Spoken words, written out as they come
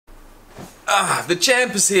The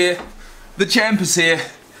champ is here. The champ is here.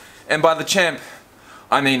 And by the champ,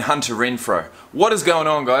 I mean Hunter Renfrow. What is going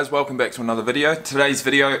on, guys? Welcome back to another video. Today's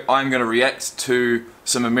video, I'm going to react to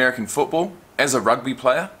some American football as a rugby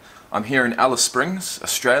player. I'm here in Alice Springs,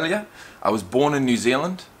 Australia. I was born in New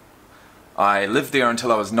Zealand. I lived there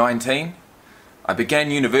until I was 19. I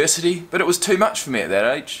began university, but it was too much for me at that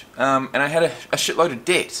age. And I had a shitload of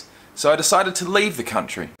debt. So I decided to leave the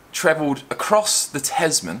country. Travelled across the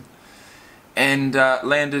Tasman and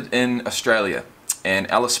landed in Australia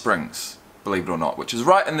and Alice Springs, believe it or not, which is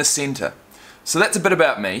right in the centre. So that's a bit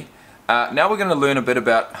about me. Now we're going to learn a bit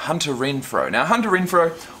about Hunter Renfrow. Now Hunter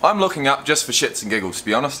Renfrow, I'm looking up just for shits and giggles, to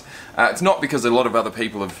be honest. It's not because a lot of other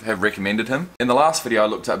people have recommended him. In the last video I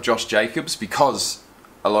looked up Josh Jacobs because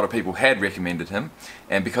a lot of people had recommended him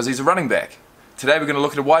and because he's a running back. Today we're going to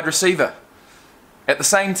look at a wide receiver. At the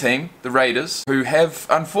same team, the Raiders, who have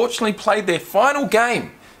unfortunately played their final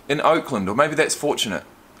game in Oakland, or maybe that's fortunate.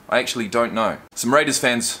 I actually don't know. Some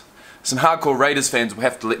hardcore Raiders fans will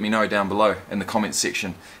have to let me know down below in the comments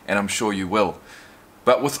section, and I'm sure you will.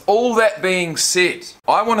 But with all that being said,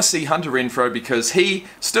 I want to see Hunter Renfrow because he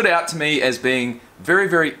stood out to me as being very,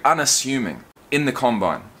 very unassuming in the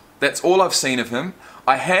combine. That's all I've seen of him.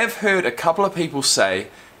 I have heard a couple of people say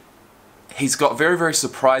he's got very, very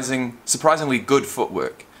surprisingly good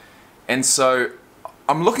footwork. And so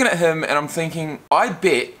I'm looking at him and I'm thinking, I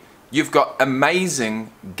bet you've got amazing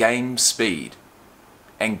game speed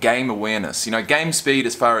and game awareness. You know, game speed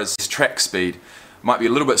as far as track speed might be a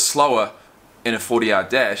little bit slower in a 40-yard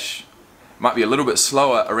dash, might be a little bit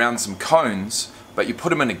slower around some cones, but you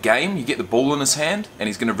put him in a game, you get the ball in his hand, and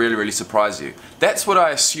he's going to really, really surprise you. That's what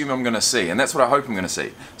I assume I'm going to see, and that's what I hope I'm going to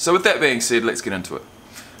see. So with that being said, let's get into it.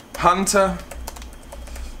 Hunter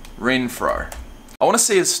Renfrow. I want to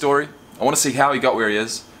see his story. I want to see how he got where he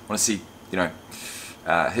is. I want to see, you know,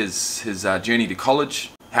 his journey to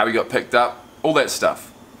college, how he got picked up, all that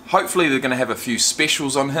stuff. Hopefully they're going to have a few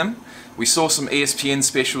specials on him. We saw some ESPN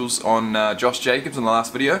specials on Josh Jacobs in the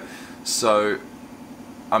last video. So,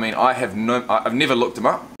 I mean, I've never looked him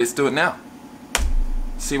up. Let's do it now.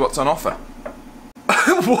 See what's on offer.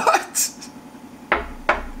 What?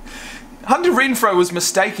 Hunter Renfrow was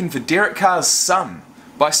mistaken for Derek Carr's son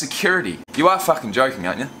by security. You are fucking joking,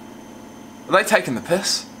 aren't you? Are they taking the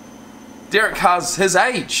piss? Derek Carr's his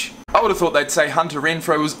age. I would have thought they'd say Hunter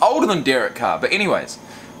Renfrow was older than Derek Carr, but anyways.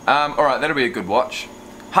 Alright, that'll be a good watch.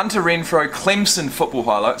 Hunter Renfrow, Clemson football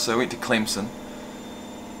highlights. So I went to Clemson.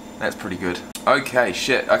 That's pretty good. Okay,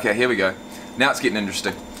 shit. Okay, here we go. Now it's getting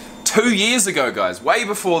interesting. 2 years ago, guys, way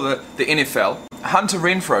before the NFL, Hunter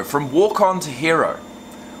Renfrow, from walk-on to hero.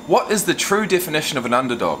 What is the true definition of an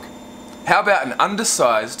underdog? How about an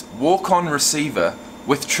undersized walk-on receiver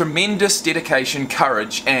with tremendous dedication,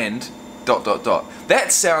 courage, and ...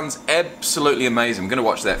 That sounds absolutely amazing. I'm going to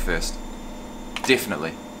watch that first.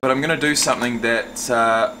 Definitely. But I'm going to do something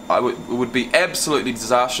that would be absolutely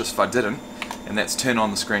disastrous if I didn't, and that's turn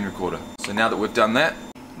on the screen recorder. So now that we've done that,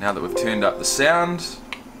 now that we've turned up the sound,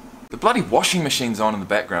 the bloody washing machine's on in the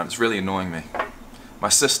background. It's really annoying me. My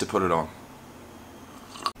sister put it on.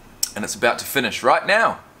 And it's about to finish right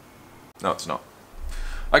now. No, it's not.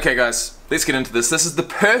 Okay, guys, let's get into this. This is the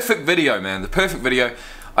perfect video, man. The perfect video.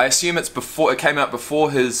 I assume it came out before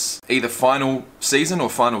his either final season or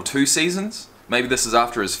final 2 seasons. Maybe this is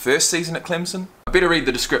after his first season at Clemson. I better read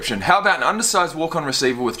the description. How about an undersized walk-on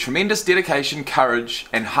receiver with tremendous dedication, courage,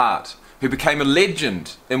 and heart, who became a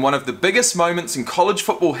legend in one of the biggest moments in college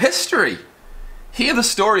football history? Hear the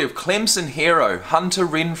story of Clemson hero Hunter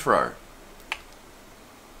Renfrow.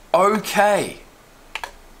 Okay.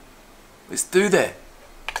 Let's do that.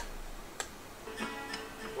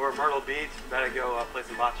 We're at Myrtle Beach. Better go play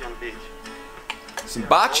some bocce on the beach. Some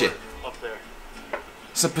bocce? Up there.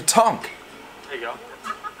 Some petanque. There you go.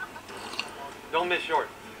 Don't miss short.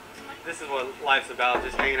 This is what life's about,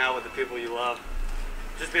 just hanging out with the people you love.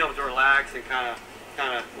 Just being able to relax and kind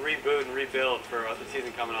of reboot and rebuild for the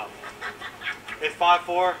season coming up. It's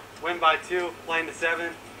 5-4, win by 2, playing to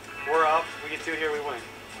 7. We're up, we get 2 here, we win.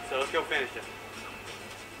 So let's go finish it.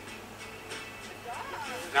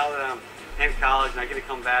 Now that I'm in college and I get to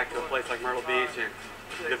come back to a place like Myrtle Beach and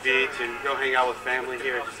the beach and go hang out with family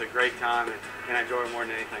here, it's just a great time and I enjoy it more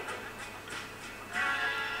than anything.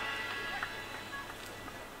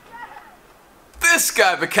 This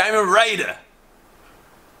guy became a Raider.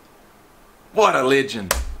 What a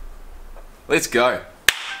legend. Let's go.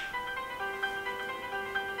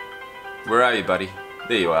 Where are you, buddy?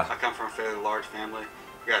 There you are. I come from a fairly large family.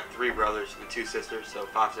 We got 3 brothers and 2 sisters, so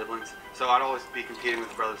 5 siblings. So I'd always be competing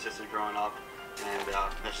with brothers and sisters growing up, and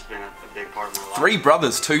that's just been a big part of my life. 3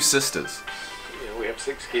 brothers, 2 sisters. we have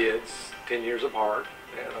 6 kids, 10 years apart,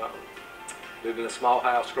 and lived in a small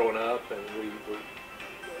house growing up, and we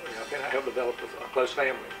kind of helped develop a close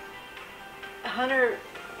family. Hunter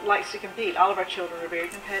likes to compete. All of our children are very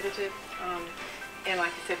competitive, and like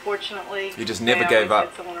I said, fortunately, you just never they gave always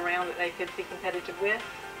up. had someone around that they could be competitive with.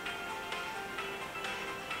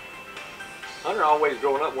 Hunter always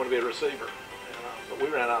growing up wanted to be a receiver, but we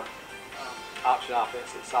ran an option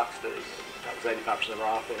offense at Sauk State. That was 85% of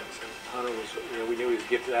our offense. And Hunter was, we knew he was a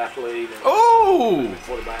gifted athlete. And oh,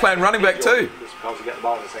 playing running back too. Just because he got the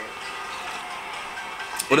ball in his hands.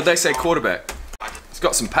 What did they say, quarterback? He's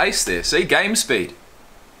got some pace there. See, game speed.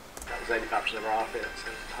 That was 85% of our offense.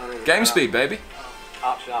 And Hunter was Game speed, baby.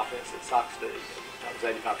 Option offense at Sauk State. That was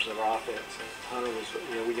 85% of our offense. And Hunter was,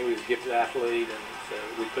 we knew he was a gifted athlete, and so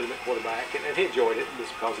we put him at quarterback, and he enjoyed it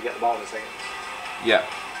just because he got the ball in his hands. Yeah.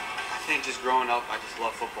 I think just growing up, I just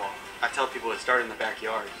love football. I tell people it started in the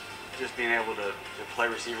backyard. Just being able to play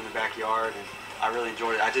receiver in the backyard, and I really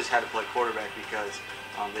enjoyed it. I just had to play quarterback because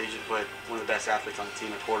they usually put one of the best athletes on the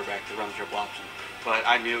team at quarterback to run the triple option. But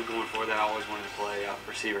I knew going forward that I always wanted to play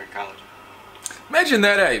receiver in college. Imagine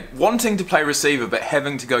that, eh? Wanting to play receiver but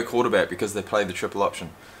having to go quarterback because they played the triple option.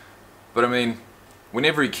 But I mean,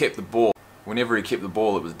 whenever he kept the ball,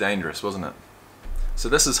 it was dangerous, wasn't it? So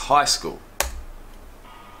this is high school.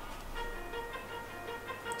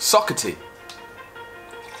 Soccer team.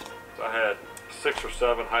 I had 6 or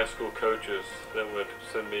 7 high school coaches that would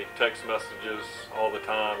send me text messages all the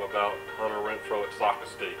time about Hunter Renfrow at Sauk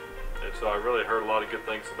State. And so I really heard a lot of good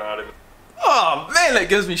things about him. Oh man, that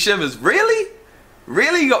gives me shivers. Really?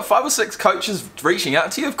 Really? You got 5 or 6 coaches reaching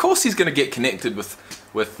out to you? Of course he's going to get connected with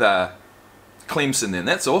Clemson then.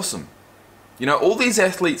 That's awesome. You know, all these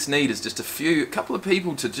athletes need is just a couple of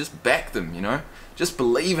people to just back them, you know? Just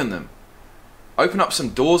believe in them. Open up some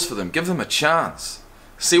doors for them. Give them a chance.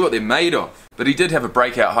 See what they're made of. But he did have a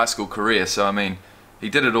breakout high school career, so I mean, he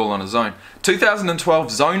did it all on his own. 2012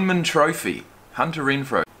 Zoneman Trophy, Hunter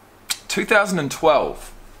Renfrow.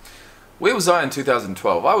 2012. Where was I in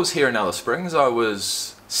 2012? I was here in Alice Springs. I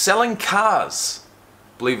was selling cars,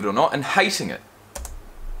 believe it or not, and hating it.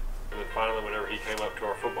 And then finally, whenever he came up to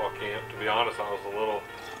our football camp, to be honest, I was a little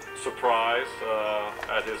surprised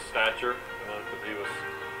at his stature, because he was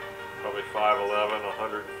probably 5'11",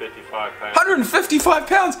 155 pounds. 155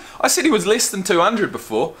 pounds? I said he was less than 200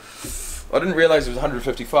 before. I didn't realize he was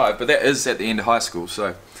 155, but that is at the end of high school,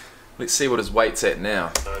 so let's see what his weight's at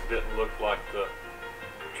now. Didn't look like the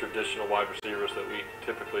traditional wide receivers that we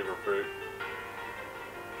typically recruit.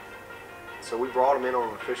 So we brought him in on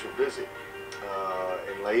an official visit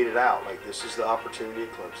and laid it out, like, this is the opportunity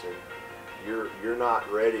at Clemson. You're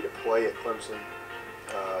not ready to play at Clemson.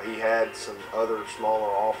 He had some other smaller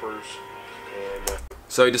offers, and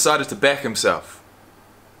so he decided to back himself.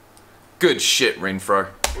 Good shit, Renfrow.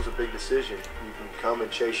 It was a big decision. You can come and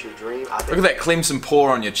chase your dream. Look at that Clemson paw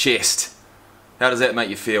on your chest. How does that make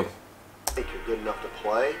you feel? I think you're good enough to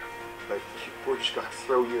play, but we're just going to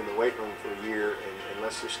throw you in the weight room for a year, and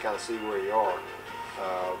let's just kind of see where you are,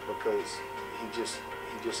 because he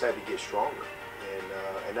just had to get stronger,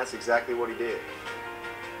 and that's exactly what he did.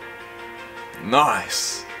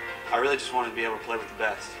 Nice. I really just wanted to be able to play with the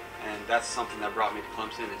best, and that's something that brought me to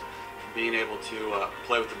Clemson, is being able to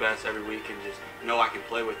play with the best every week and just know I can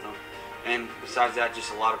play with them. And besides that,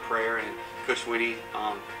 just a lot of prayer, and Coach Winnie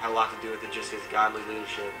had a lot to do with it, just his godly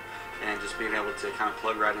leadership, and just being able to kind of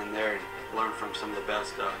plug right in there and learn from some of the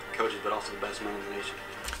best coaches, but also the best men in the nation.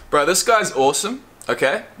 Bro, this guy's awesome,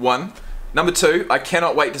 okay, 1. Number 2, I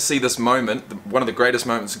cannot wait to see this moment, one of the greatest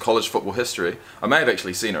moments in college football history. I may have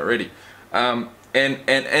actually seen it already.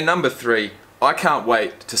 And number 3, I can't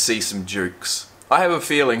wait to see some jukes. I have a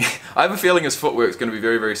feeling his footwork's going to be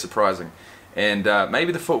very, very surprising. And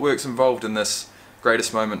maybe the footwork's involved in this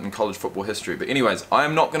greatest moment in college football history. But anyways, I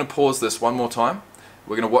am not going to pause this one more time.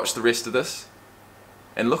 We're going to watch the rest of this.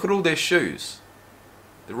 And look at all their shoes.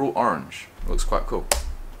 They're all orange. It looks quite cool.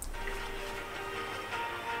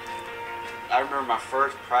 I remember my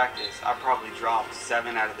first practice, I probably dropped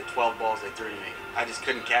 7 out of the 12 balls they threw to me. I just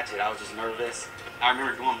couldn't catch it. I was just nervous. I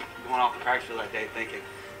remember going off the practice field that day thinking,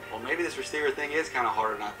 well, maybe this receiver thing is kind of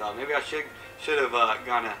harder than I thought. Maybe I should have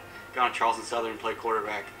gone to Charleston Southern and played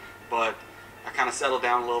quarterback. But I kind of settled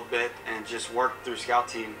down a little bit and just worked through scout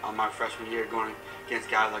team on my freshman year, going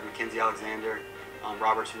against guys like Mackenzie Alexander,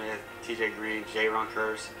 Robert Smith, TJ Green, J-Ron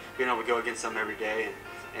Curse, being able to go against them every day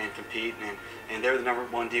and compete. And they were the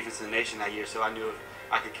 #1 defense in the nation that year, so I knew if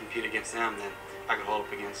I could compete against them, then I could hold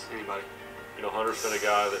up against anybody. You know, Hunter's been a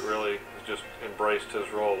guy that really just embraced his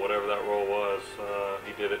role, whatever that role was.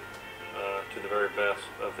 He did it to the very best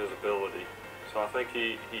of his ability. So I think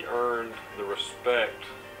he earned the respect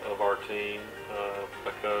of our team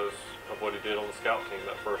because of what he did on the scout team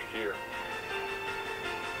that first year.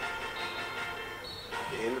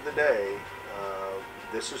 At the end of the day,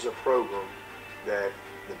 this is a program that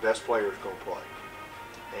the best players going to play.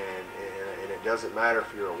 And it doesn't matter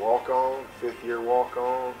if you're a walk-on, fifth-year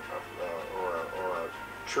walk-on, or a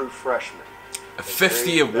true freshman. A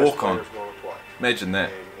fifth-year walk-on. Going to play. Imagine that.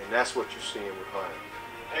 And that's what you're seeing with Hunter.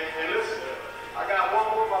 And listen, I got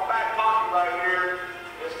one more in my back pocket right here.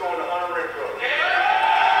 It's going to Hunter Renfrow.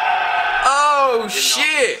 Oh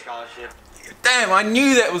shit! Damn, I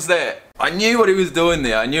knew that was that. I knew what he was doing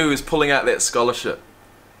there. I knew he was pulling out that scholarship.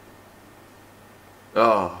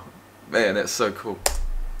 Oh man, that's so cool.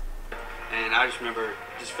 And I just remember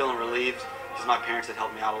just feeling relieved because my parents had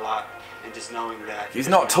helped me out a lot, and just knowing that he's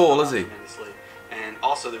not tall, is he? Tremendously. And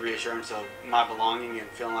also the reassurance of my belonging and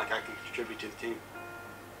feeling like I can contribute to the team.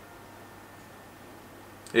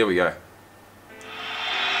 Here we go.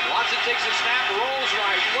 Watson takes a snap, rolls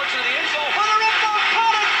right, looks at the end zone. Hunter Renfrow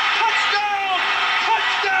caught it! Touchdown!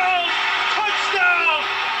 Touchdown! Touchdown!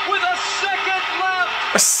 With a second left.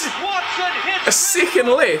 Watson hits a second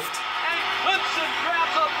left. And Clemson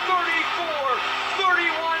grabs a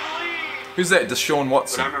 34-31 lead. Who's that? Deshaun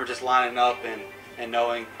Watson. But I remember just lining up and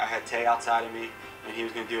knowing I had Tay outside of me, and he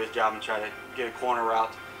was going to do his job and try to get a corner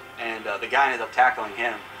route. And the guy ended up tackling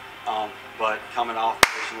him, but coming off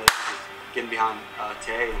efficiently, just getting behind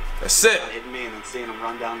Tay and that's it. Hitting me, and then seeing him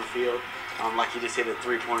run down the field like he just hit a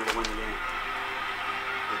three-pointer to win the game.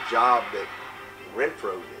 The job that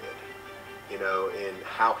Renfrow did, you know, and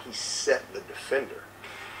how he set the defender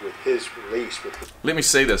with his release. With his Let me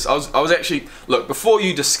see this. I was actually, look, before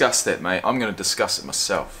you discuss that, mate, I'm going to discuss it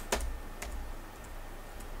myself.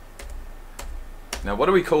 Now, what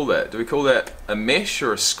do we call that? Do we call that a mesh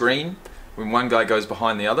or a screen when one guy goes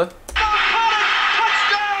behind the other?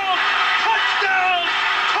 Touchdown! Touchdown!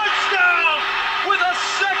 Touchdown! With a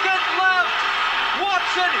second left,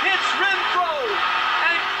 Watson hits Renfrow,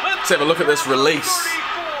 and Clemson Let's have a look at this release.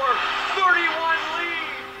 34-31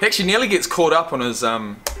 lead. He actually nearly gets caught up on his But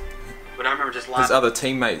I remember just his other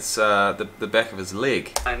teammates, the back of his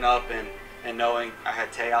leg. lining up and knowing I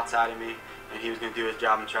had Tay outside of me, and he was going to do his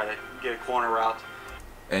job and try to get a corner route.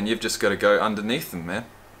 And you've just got to go underneath them, man.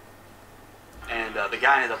 And the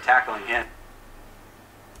guy ended up tackling him.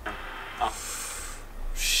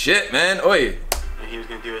 Shit, man. Oi. And he was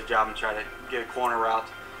going to do his job and try to get a corner route.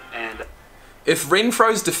 And If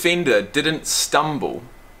Renfrow's defender didn't stumble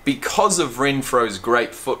because of Renfrow's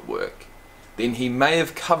great footwork, then he may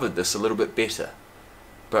have covered this a little bit better.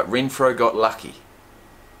 But Renfrow got lucky.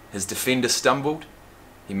 His defender stumbled.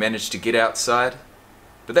 He managed to get outside.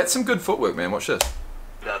 But that's some good footwork, man. Watch this.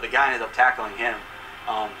 the guy ended up tackling him,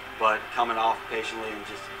 but coming off patiently and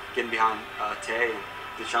just getting behind Tay and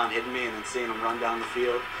Deshaun hitting me, and then seeing him run down the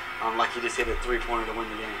field like he just hit a three-pointer to win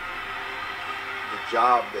the game. the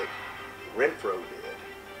job that Renfrow did,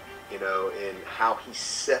 you know, and how he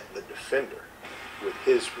set the defender with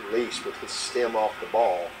his release, with his stem off the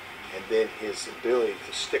ball, and then his ability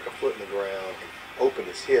to stick a foot in the ground and open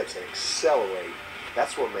his hips and accelerate.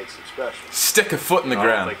 That's what makes him special. Stick a foot in the I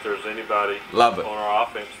ground. don't think there's anybody Love it. on our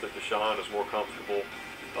offense that Deshaun is more comfortable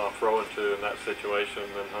throwing to in that situation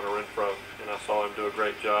than Hunter Renfrow. And I saw him do a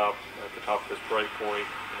great job at the top of his break point.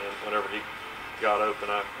 And whenever he got open,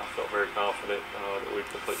 I felt very confident that we'd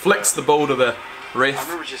complete Flicks the ball to the I ref.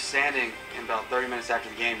 remember just standing in about 30 minutes after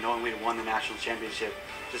the game, knowing we'd won the national championship,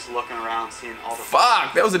 just looking around, seeing all the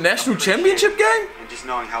Fuck, that was a national championship game? and just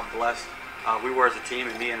knowing how blessed we were as a team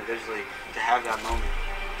and me individually to have that moment.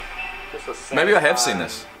 Just a Maybe I have seen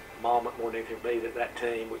this. moment more than anything for me that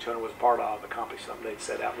team, which Hunter was a part of, accomplished something they'd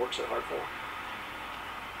set out and worked so hard for.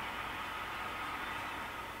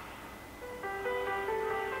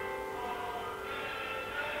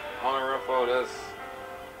 Hunter Renfrow, that's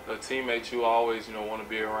a teammate you always, want to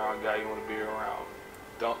be around, guy you want to be around.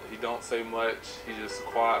 He don't say much. He's just a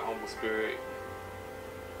quiet, humble spirit.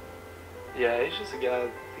 Yeah, he's just a guy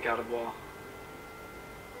that got the ball.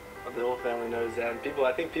 The whole family knows that. And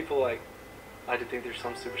I think people like to think there's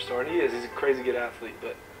some superstar, and he is. He's a crazy good athlete,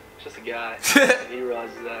 but he's just a guy. And he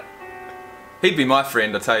realizes that. He'd be my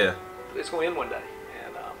friend, I tell you. It's going to end one day.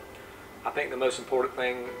 And I think the most important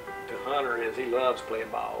thing to Hunter is he loves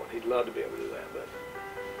playing ball. He'd love to be able to do that, but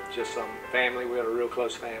just some family. We got a real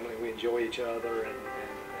close family. We enjoy each other, and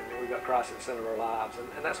we've got Christ at the center of our lives,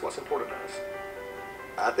 and that's what's important to us.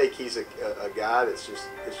 I think he's a guy that's just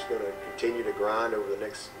going to continue to grind over the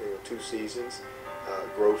next 2 seasons,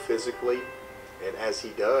 grow physically, and as he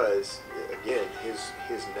does, again,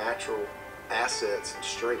 his natural assets and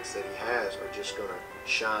strengths that he has are just going to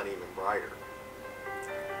shine even brighter.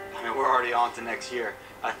 I mean, we're already on to next year.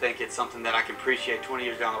 I think it's something that I can appreciate 20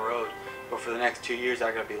 years down the road. But for the next 2 years,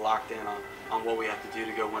 I got to be locked in on what we have to do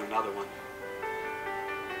to go win another one.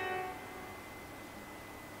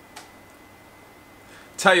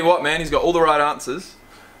 Tell you what, man, he's got all the right answers.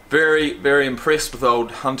 Very, very impressed with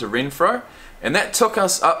old Hunter Renfrow. And that took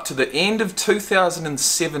us up to the end of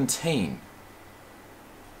 2017.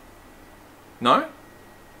 No?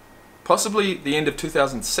 Possibly the end of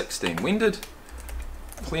 2016. When did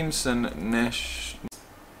Clemson National...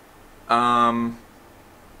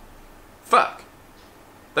 Fuck.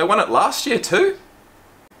 They won it last year too?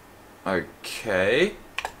 Okay.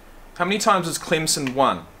 How many times has Clemson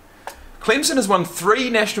won? Clemson has won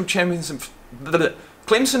 3 national championships.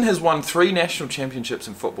 Clemson has won 3 national championships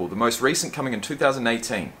in football, the most recent coming in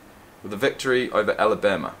 2018 with a victory over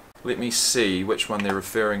Alabama. Let me see which one they're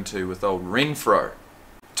referring to with old Renfrow.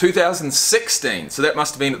 2016, so that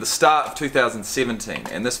must have been at the start of 2017,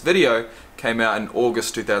 and this video came out in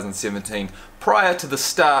August 2017 prior to the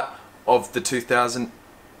start of the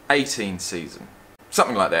 2018 season.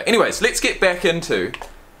 Something like that. Anyways, let's get back into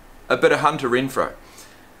a bit of Hunter Renfrow.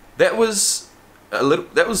 That was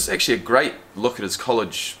actually a great look at his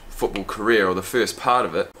college football career, or the first part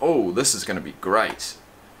of it. Oh, this is going to be great.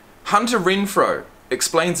 Hunter Renfrow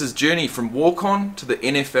explains his journey from walk-on to the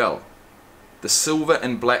NFL. The Silver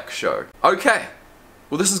and Black Show. Okay,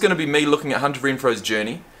 well this is going to be me looking at Hunter Renfrow's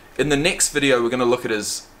journey. In the next video we're going to look at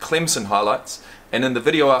his Clemson highlights, and in the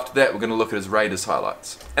video after that we're going to look at his Raiders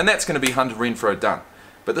highlights. And that's going to be Hunter Renfrow done.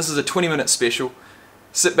 But this is a 20-minute special.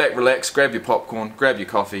 Sit back, relax, grab your popcorn, grab your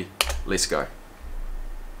coffee, let's go.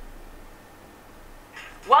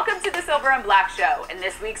 Welcome to the Silver and Black Show, and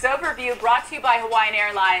this week's overview brought to you by Hawaiian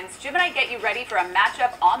Airlines. Jim and I get you ready for a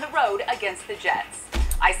matchup on the road against the Jets.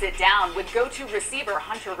 I sit down with go-to receiver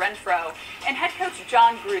Hunter Renfrow, and head coach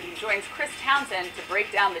John Gruden joins Chris Townsend to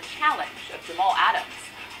break down the challenge of Jamal Adams.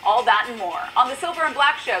 All that and more on the Silver and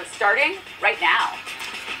Black Show, starting right now.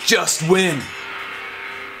 Just win.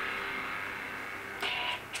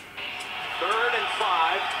 3rd and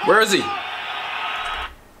 5. Where is he?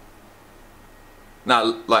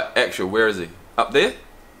 Nah, like actual, where is he? Up there?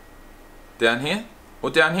 Down here?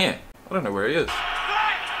 Or down here? I don't know where he is.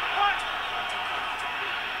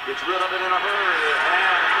 Gets rid of it in a hurry,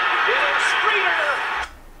 and it's Streeter.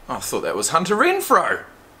 Oh, I thought that was Hunter Renfrow.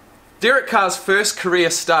 Derek Carr's first career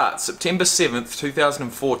start, September 7th,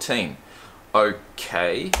 2014.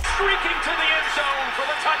 Okay. Streaking to the end zone for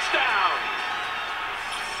the touchdown.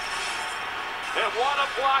 And what a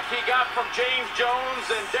block he got from James Jones,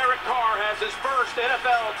 and Derek Carr has his first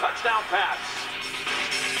NFL touchdown pass.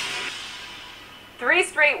 3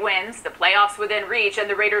 straight wins, the playoffs within reach, and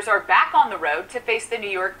the Raiders are back on the road to face the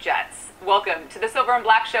New York Jets. Welcome to the Silver and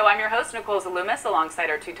Black Show. I'm your host, Nicole Zalumis,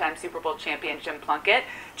 alongside our 2-time Super Bowl champion, Jim Plunkett.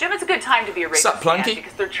 Jim, it's a good time to be a Raiders fan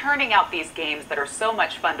because they're churning out these games that are so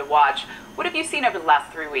much fun to watch. What have you seen over the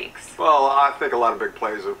last 3 weeks? Well, I think a lot of big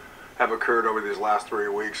plays have occurred over these last 3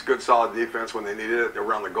 weeks. Good, solid defense when they needed it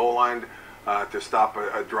around the goal line to stop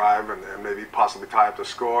a drive and maybe possibly tie up the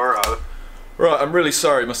score. Right, I'm really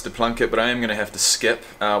sorry, Mr. Plunkett, but I am going to have to skip.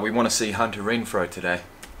 We want to see Hunter Renfrow today.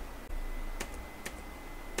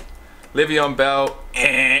 Le'Veon Bell.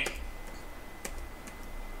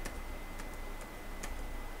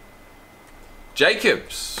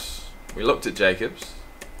 Jacobs. We looked at Jacobs.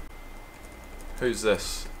 Who's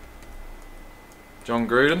this? John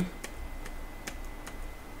Gruden?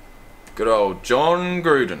 Good old John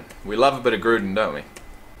Gruden. We love a bit of Gruden, don't we?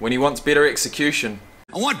 When he wants better execution.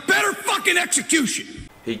 I want better fucking execution!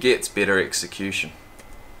 He gets better execution.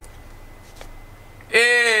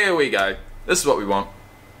 Here we go. This is what we want.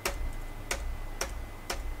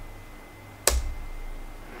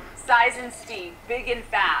 Size and speed, big and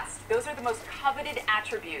fast. Those are the most coveted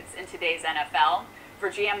attributes in today's NFL. For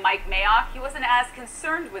GM Mike Mayock, he wasn't as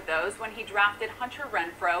concerned with those when he drafted Hunter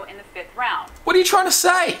Renfrow in the 5th round. What are you trying to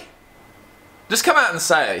say? Just come out and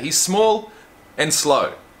say it. He's small and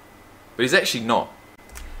slow, but he's actually not.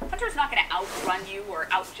 Hunter's not going to outrun you or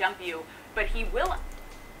outjump you, but he will...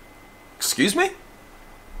 Excuse me?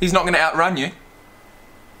 He's not going to outrun you?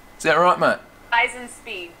 Is that right, mate? Size and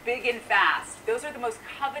speed, big and fast. Those are the most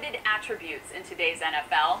coveted attributes in today's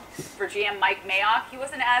NFL. For GM Mike Mayock, he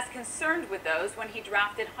wasn't as concerned with those when he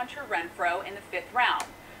drafted Hunter Renfrow in the 5th round.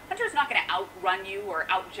 Hunter's not going to outrun you or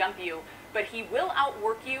outjump you, but he will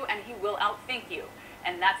outwork you and he will outthink you.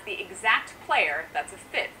 And that's the exact player that's a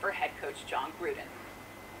fit for head coach John Gruden.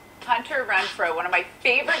 Hunter Renfrow, one of my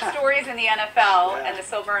favorite stories in the NFL, and the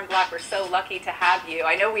Silver and Black were so lucky to have you.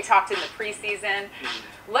 I know we talked in the preseason.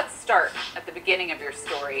 Let's start at the beginning of your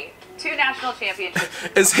story. 2 national championships.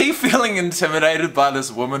 Is he feeling intimidated by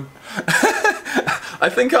this woman? I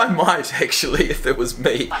think I might, actually, if it was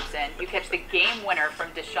me. Clemson, you catch the game winner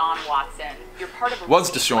from Deshaun Watson. You're part of a Was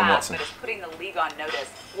rookie Deshaun class, Watson. but it's putting the league on notice.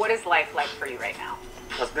 What is life like for you right now?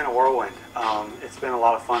 It's been a whirlwind. It's been a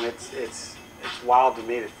lot of fun. It's wild to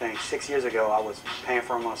me to think. 6 years ago, I was paying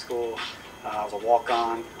for my school. I was a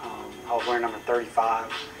walk-on. I was wearing number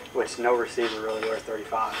 35, which no receiver really wears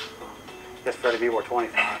 35. I guess Freddie B wore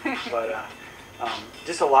 25. But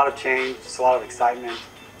just a lot of change, just a lot of excitement.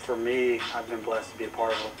 For me, I've been blessed to be a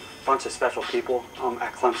part of a bunch of special people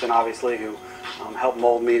at Clemson, obviously, who helped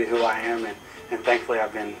mold me to who I am. And thankfully,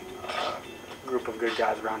 I've been a group of good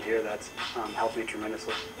guys around here that's helped me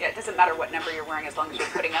tremendously. Yeah, it doesn't matter what number you're wearing as long as you're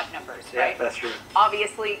putting up numbers, right? Yeah, that's true.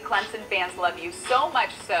 Obviously, Clemson fans love you so much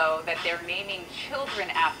so that they're naming children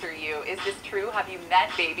after you. Is this true? Have you met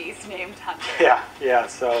babies named Hunter? Yeah.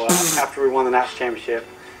 So after we won the national championship,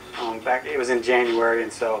 it was in January,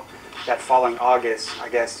 and so that following August, I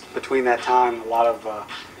guess between that time, a lot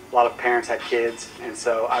of parents had kids, and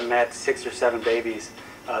so I met 6 or 7 babies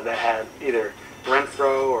that had either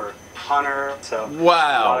Renfrow or Hunter. So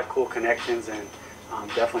wow, a lot of cool connections and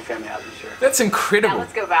definitely family atmosphere. That's incredible. Now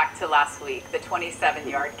let's go back to last week, the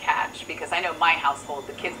 27-yard catch, because I know my household,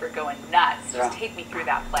 the kids were going nuts. Just take me through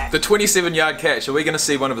that play. The 27-yard catch. Are we going to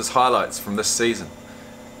see one of his highlights from this season?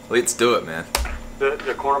 Let's do it, man.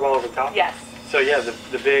 The corner ball over the top? Yes. So yeah,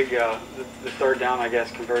 the big, the third down, I guess,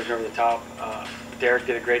 conversion over the top. Derek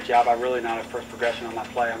did a great job. I'm really not at first progression on that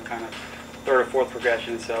play. I'm kind of third or fourth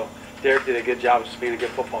progression. So Derek did a good job of just being a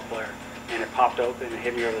good football player. And it popped open and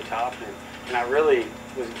hit me over the top. And I really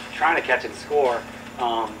was trying to catch it and score.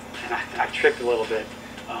 And I tripped a little bit.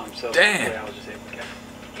 So damn. I was just able to catch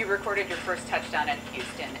it. You recorded your first touchdown in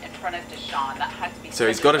Houston in front of Deshaun. That had to be so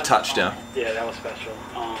he's got a touchdown. Moment. Yeah, that was special.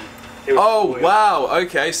 Oh, wow.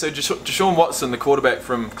 Okay, so Deshaun Watson, the quarterback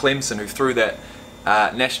from Clemson who threw that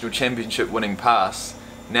national championship winning pass,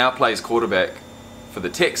 now plays quarterback for the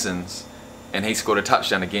Texans, and he scored a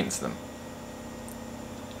touchdown against them.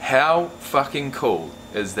 How fucking cool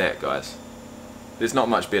is that, guys? There's not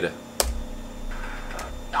much better.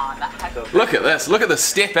 Look at this. Look at the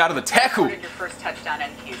step out of the tackle. You recorded your first touchdown in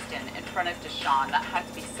Houston in front of Deshaun. That had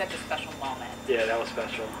to be such a special moment. Yeah, that was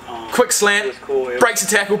special. Quick slant, it was cool. breaks a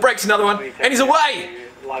tackle, breaks another one, and he's away!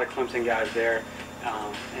 A lot of Clemson guys there.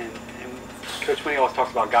 And Coach Winnie always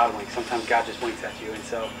talks about God wink. Sometimes God just winks at you. And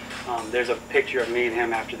so there's a picture of me and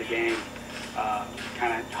him after the game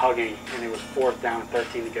kind of hugging, and it was 4th down and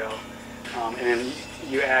 13 to go. And then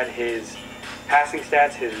you add his passing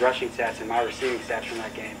stats, his rushing stats, and my receiving stats from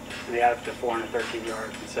that game, and they add up to 413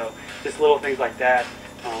 yards. And so just little things like that.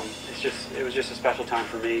 It was just a special time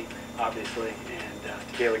for me, obviously, and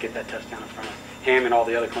to be able to get that touchdown in front of him and all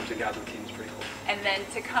the other Clemson guys on the team is pretty cool. And then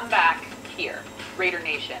to come back here, Raider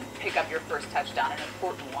Nation, pick up your first touchdown, an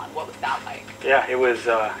important one. What was that like? Yeah, it was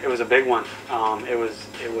a big one.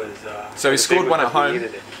 So he scored one at home.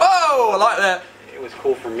 Oh, I like that. It was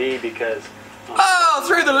cool for me because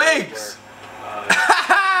through the legs.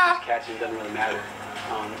 Catching doesn't really matter.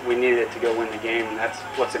 We needed it to go win the game, and that's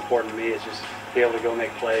what's important to me is just be able to go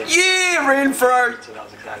make plays. Yeah, Renfrow. So that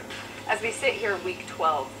was exciting. As we sit here, week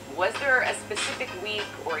 12, was there a specific week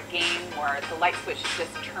or a game where the light switch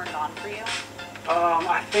just turned on for you?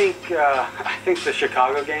 I think the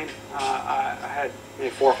Chicago game. I had maybe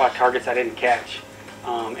 4 or 5 targets I didn't catch,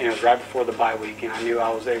 and it was right before the bye week, and I knew I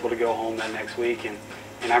was able to go home that next week, and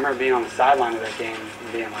I remember being on the sideline of that game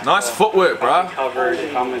and being like, nice footwork, bro. Covered.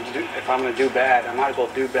 If I'm gonna do bad, I might as well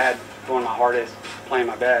do bad, doing my hardest, playing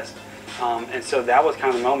my best. And so that was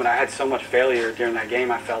kind of the moment. I had so much failure during that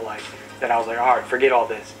game. I felt like that I was like, all right, forget all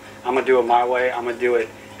this. I'm gonna do it my way. I'm gonna do it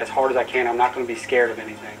as hard as I can. I'm not gonna be scared of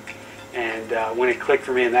anything. And when it clicked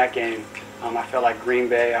for me in that game, I felt like Green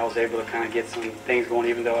Bay. I was able to kind of get some things going,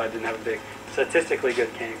 even though I didn't have a big, statistically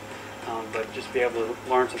good game. But just be able to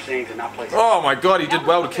learn some things and not play. Oh my God, he did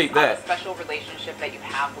well to keep that. A special relationship that you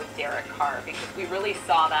have with Derek Carr, because we really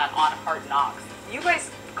saw that on Hard Knocks. You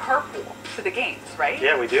guys carpool to the games, right?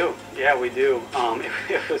 Yeah, we do.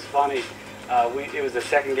 It was funny. It was the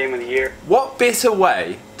second game of the year. What better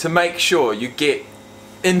way to make sure you get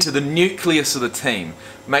into the nucleus of the team,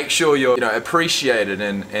 make sure you're appreciated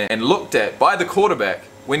and looked at by the quarterback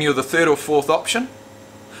when you're the 3rd or 4th option?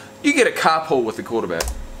 You get a carpool with the quarterback.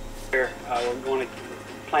 We're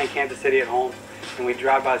playing Kansas City at home, and we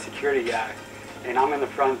drive by the security guy, and I'm in the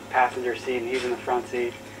front passenger seat, and he's in the front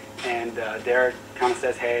seat, and Derek kind of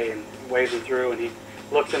says hey and waves him through, and he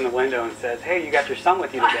looks in the window and says, "Hey, you got your son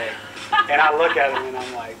with you today." And I look at him and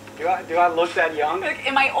I'm like, do I look that young? Like,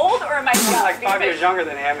 am I old or am I young? I'm like 5 years younger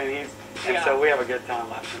than him, and so we have a good time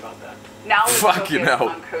laughing about that. Now let's focus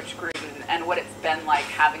on Coach Gruden and what it's been like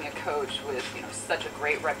having a coach with such a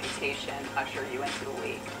great reputation usher you into the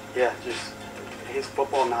league. Yeah, just his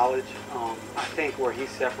football knowledge. I think where he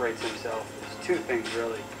separates himself is two things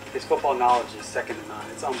really. His football knowledge is second to none.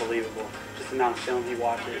 It's unbelievable. Just the amount of film he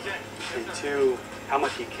watches, and two, how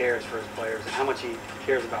much he cares for his players and how much he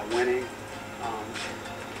cares about winning.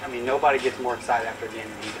 I mean, nobody gets more excited after a game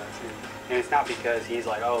than he does. And it's not because he's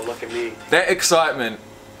like, oh, look at me. That excitement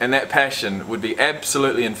and that passion would be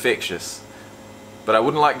absolutely infectious. But I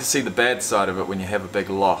wouldn't like to see the bad side of it when you have a big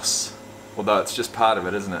loss. Although it's just part of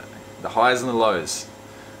it, isn't it? The highs and the lows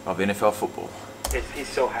of NFL football. He's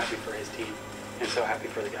so happy for his team and so happy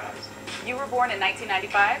for the guys. You were born in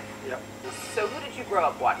 1995? Yep. So who did you grow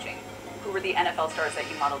up watching? Who were the NFL stars that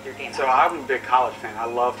you modeled your game So on? I'm a big college fan. I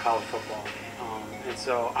love college football. And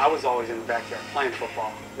so I was always in the backyard playing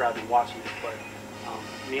football rather than watching it. But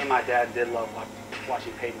me and my dad did love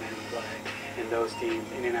watching Peyton Manning play in those teams,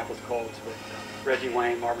 Indianapolis Colts with Reggie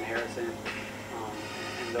Wayne, Marvin Harrison,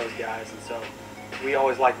 and those guys. And so we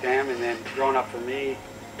always liked them. And then growing up for me,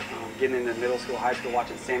 getting into middle school, high school,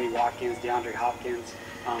 watching Sammy Watkins, DeAndre Hopkins,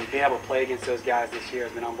 being able to play against those guys this year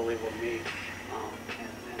has been unbelievable to me.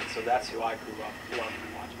 And so that's who I grew up loving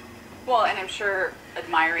and watching. Well, and I'm sure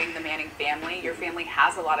admiring the Manning family, your family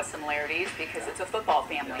has a lot of similarities because it's a football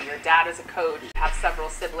family. Your dad is a coach, you have several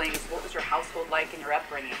siblings. What was your household like in your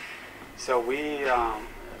upbringing? So we have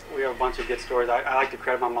a bunch of good stories. I like to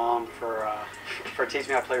credit my mom for teaching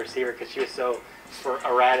me how to play receiver because she was so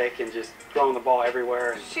erratic and just throwing the ball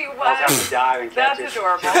everywhere. And she was. I was having to dive and catch it. That's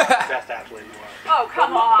adorable. She's the best athlete in the world. Oh,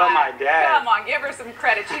 come on. But my dad. Come on, give her some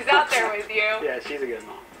credit. She's out there with you. Yeah, she's a good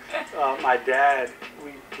mom. My dad,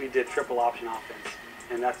 we did triple option offense,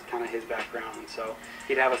 and that's kind of his background. And so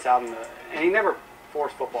he'd have us out and he never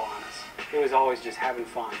forced football on us. It was always just having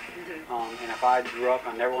fun. And if I grew up,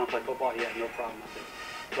 I never want to play football, he had no problem with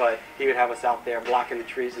it. But he would have us out there blocking the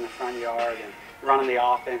trees in the front yard and running the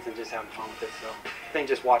offense and just having fun with it. So I think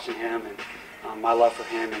just watching him and my love for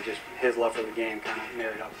him and just his love for the game kind of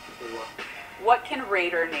married up really well. What can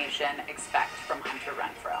Raider Nation expect from Hunter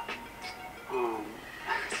Renfrow?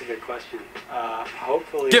 That's a good question.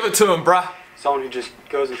 Hopefully... Give it to him, bruh. Someone who just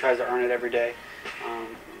goes and tries to earn it every day.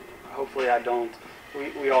 Hopefully I don't...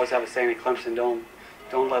 We always have a saying at Clemson,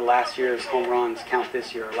 don't let last year's home runs count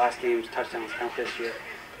this year, or last game's touchdowns count this year.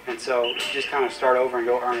 And so just kind of start over and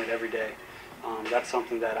go earn it every day. That's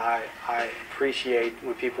something that I appreciate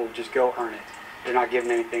when people just go earn it. They're not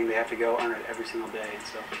given anything, they have to go earn it every single day. And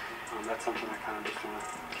so that's something I kind of just want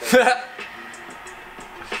to carry.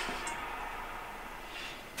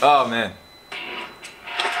 Oh, man.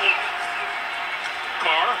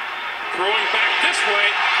 Carr throwing back this way.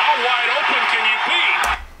 How wide open can you be?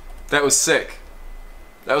 That was sick.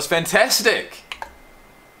 That was fantastic.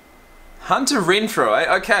 Hunter Renfrow,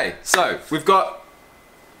 eh? Okay, so we've got...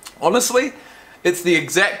 Honestly, it's the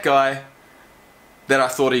exact guy that I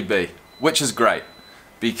thought he'd be, which is great.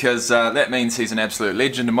 Because that means he's an absolute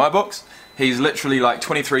legend in my books. He's literally like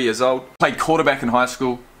 23 years old. Played quarterback in high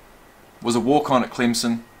school. Was a walk-on at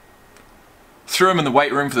Clemson. Threw him in the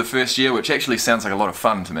weight room for the first year, which actually sounds like a lot of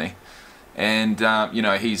fun to me. And you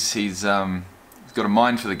know, he's got a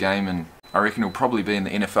mind for the game, and I reckon he'll probably be in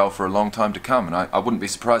the NFL for a long time to come. And I wouldn't be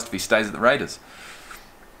surprised if he stays at the Raiders.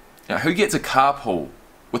 Now, who gets a carpool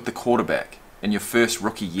with the quarterback in your first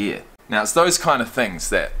rookie year? Now, it's those kind of things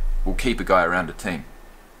that will keep a guy around a team,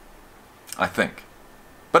 I think.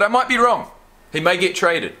 But I might be wrong. He may get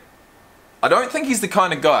traded. I don't think he's the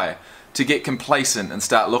kind of guy to get complacent and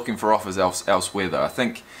start looking for offers elsewhere, though. I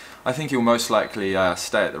think he'll most likely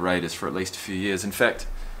stay at the Raiders for at least a few years. In fact,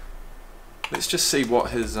 let's just see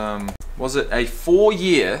what his was it a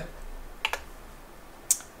 4-year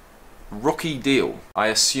rookie deal, I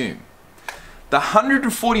assume. The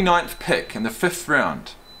 149th pick in the 5th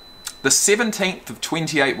round, the 17th of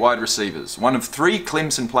 28 wide receivers, one of 3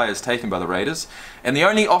 Clemson players taken by the Raiders, and the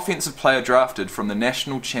only offensive player drafted from the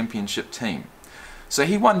national championship team. So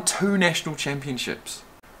he won 2 national championships.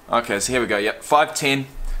 Okay, so here we go. Yep, 5'10",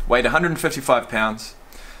 weighed 155 pounds.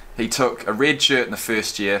 He took a red shirt in the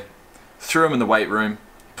first year, threw him in the weight room,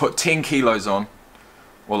 put 10 kilos on,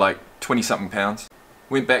 or like 20-something pounds,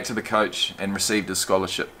 went back to the coach and received his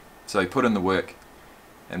scholarship. So he put in the work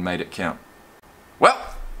and made it count.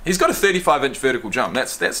 Well, he's got a 35-inch vertical jump.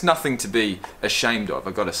 That's nothing to be ashamed of,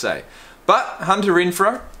 I've got to say. But Hunter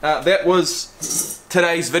Renfrow, that was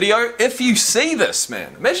today's video. If you see this,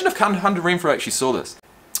 man, imagine if Hunter Renfrow actually saw this.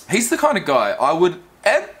 He's the kind of guy I would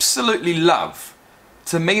absolutely love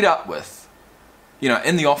to meet up with, you know,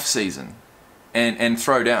 in the off season and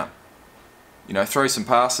throw down. You know, throw some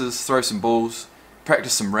passes, throw some balls,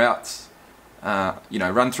 practice some routes, you know,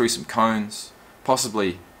 run through some cones,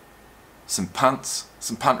 possibly some punts,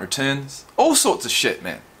 some punt returns, all sorts of shit,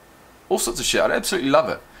 man. All sorts of shit. I'd absolutely love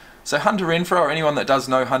it. So Hunter Renfrow, or anyone that does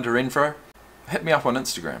know Hunter Renfrow, hit me up on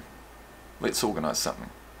Instagram. Let's organise something.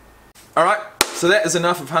 Alright, so that is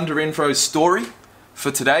enough of Hunter Renfrow's story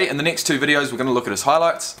for today. In the next 2 videos, we're going to look at his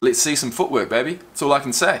highlights. Let's see some footwork, baby. That's all I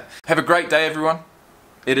can say. Have a great day, everyone.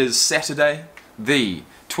 It is Saturday, the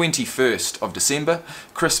 21st of December.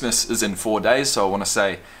 Christmas is in 4 days, so I want to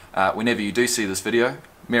say, whenever you do see this video,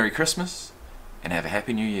 Merry Christmas and have a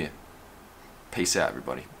Happy New Year. Peace out,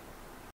 everybody.